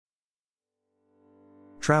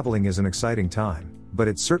Traveling is an exciting time, but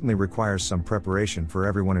it certainly requires some preparation for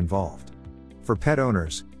everyone involved. For pet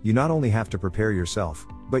owners, you not only have to prepare yourself,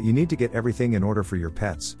 but you need to get everything in order for your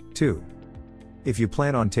pets, too. If you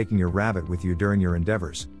plan on taking your rabbit with you during your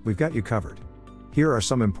endeavors, we've got you covered. Here are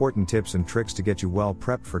some important tips and tricks to get you well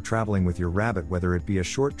prepped for traveling with your rabbit, whether it be a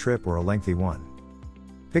short trip or a lengthy one.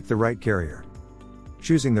 Pick the right carrier.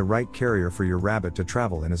 Choosing the right carrier for your rabbit to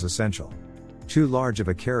travel in is essential. Too large of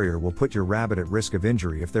a carrier will put your rabbit at risk of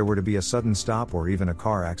injury if there were to be a sudden stop or even a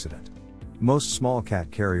car accident. Most small cat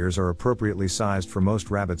carriers are appropriately sized for most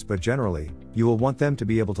rabbits, but generally, you will want them to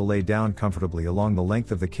be able to lay down comfortably along the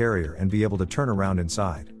length of the carrier and be able to turn around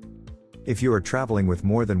inside. If you are traveling with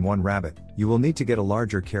more than one rabbit, you will need to get a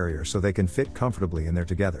larger carrier so they can fit comfortably in there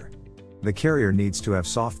together. The carrier needs to have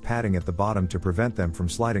soft padding at the bottom to prevent them from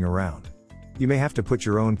sliding around. You may have to put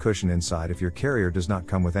your own cushion inside if your carrier does not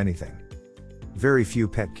come with anything. Very few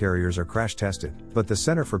pet carriers are crash tested, but the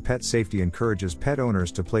Center for Pet Safety encourages pet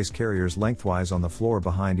owners to place carriers lengthwise on the floor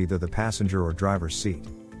behind either the passenger or driver's seat.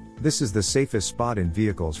 This is the safest spot in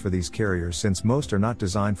vehicles for these carriers, since most are not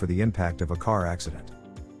designed for the impact of a car accident.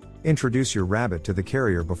 Introduce your rabbit to the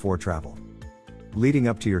carrier before travel. Leading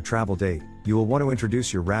up to your travel date, you will want to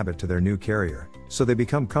introduce your rabbit to their new carrier, so they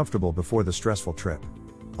become comfortable before the stressful trip.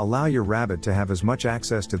 Allow your rabbit to have as much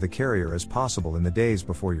access to the carrier as possible in the days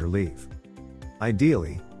before your leave.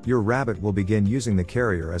 Ideally, your rabbit will begin using the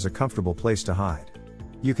carrier as a comfortable place to hide.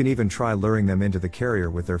 You can even try luring them into the carrier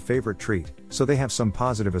with their favorite treat, so they have some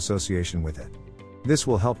positive association with it. This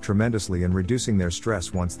will help tremendously in reducing their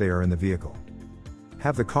stress once they are in the vehicle.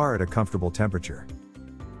 Have the car at a comfortable temperature.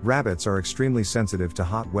 Rabbits are extremely sensitive to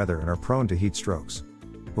hot weather and are prone to heat strokes.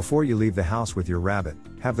 Before you leave the house with your rabbit,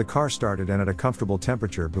 have the car started and at a comfortable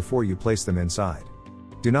temperature before you place them inside.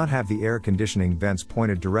 Do not have the air conditioning vents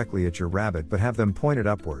pointed directly at your rabbit, but have them pointed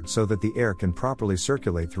upward so that the air can properly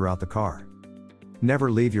circulate throughout the car.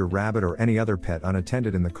 Never leave your rabbit or any other pet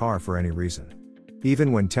unattended in the car for any reason.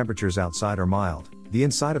 Even when temperatures outside are mild, the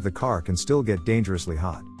inside of the car can still get dangerously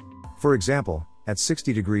hot. For example, at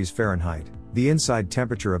 60 degrees Fahrenheit, the inside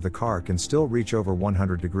temperature of the car can still reach over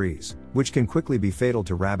 100 degrees, which can quickly be fatal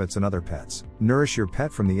to rabbits and other pets. Nourish your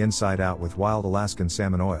pet from the inside out with wild Alaskan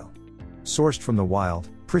salmon oil. Sourced from the wild,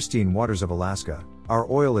 pristine waters of Alaska, our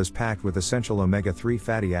oil is packed with essential omega-3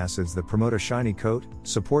 fatty acids that promote a shiny coat,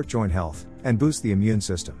 support joint health, and boost the immune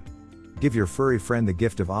system. Give your furry friend the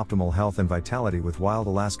gift of optimal health and vitality with wild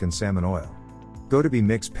Alaskan salmon oil. Go to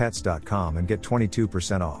bemixpets.com and get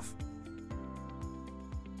 22% off.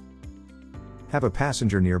 Have a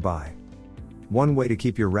passenger nearby. One way to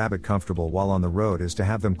keep your rabbit comfortable while on the road is to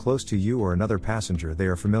have them close to you or another passenger they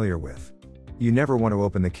are familiar with. You never want to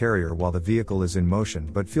open the carrier while the vehicle is in motion,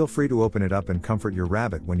 but feel free to open it up and comfort your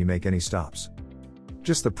rabbit when you make any stops.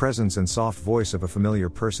 Just the presence and soft voice of a familiar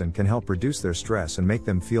person can help reduce their stress and make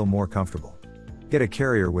them feel more comfortable. Get a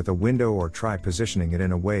carrier with a window or try positioning it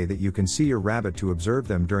in a way that you can see your rabbit to observe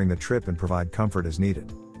them during the trip and provide comfort as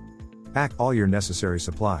needed. Pack all your necessary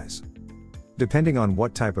supplies. Depending on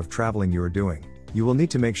what type of traveling you are doing, you will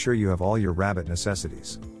need to make sure you have all your rabbit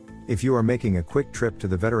necessities. If you are making a quick trip to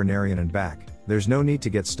the veterinarian and back, there's no need to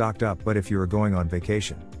get stocked up, but if you are going on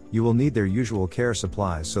vacation, you will need their usual care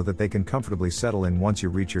supplies so that they can comfortably settle in once you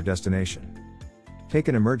reach your destination. Take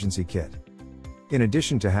an emergency kit. In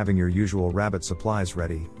addition to having your usual rabbit supplies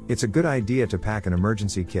ready, it's a good idea to pack an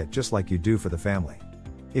emergency kit just like you do for the family.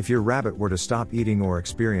 If your rabbit were to stop eating or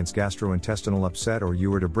experience gastrointestinal upset, or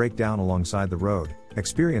you were to break down alongside the road,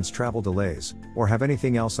 experience travel delays, or have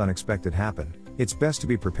anything else unexpected happen, it's best to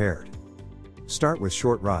be prepared. Start with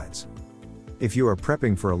short rides. If you are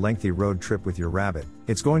prepping for a lengthy road trip with your rabbit,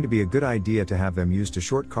 it's going to be a good idea to have them used to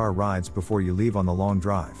short car rides before you leave on the long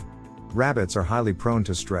drive. Rabbits are highly prone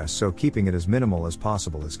to stress, so keeping it as minimal as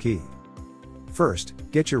possible is key. First,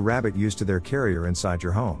 get your rabbit used to their carrier inside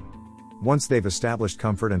your home. Once they've established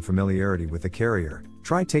comfort and familiarity with the carrier,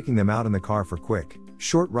 try taking them out in the car for quick,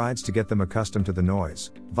 short rides to get them accustomed to the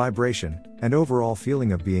noise, vibration, and overall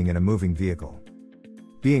feeling of being in a moving vehicle.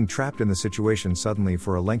 Being trapped in the situation suddenly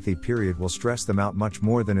for a lengthy period will stress them out much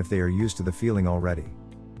more than if they are used to the feeling already.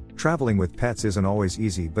 Traveling with pets isn't always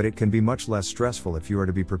easy, but it can be much less stressful if you are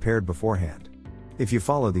to be prepared beforehand. If you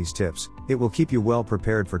follow these tips, it will keep you well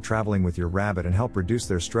prepared for traveling with your rabbit and help reduce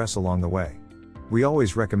their stress along the way. We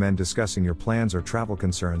always recommend discussing your plans or travel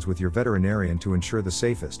concerns with your veterinarian to ensure the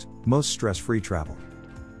safest, most stress-free travel.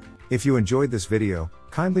 If you enjoyed this video,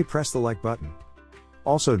 kindly press the like button.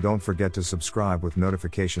 Also, don't forget to subscribe with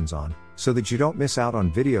notifications on, so that you don't miss out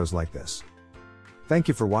on videos like this. Thank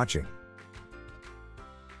you for watching.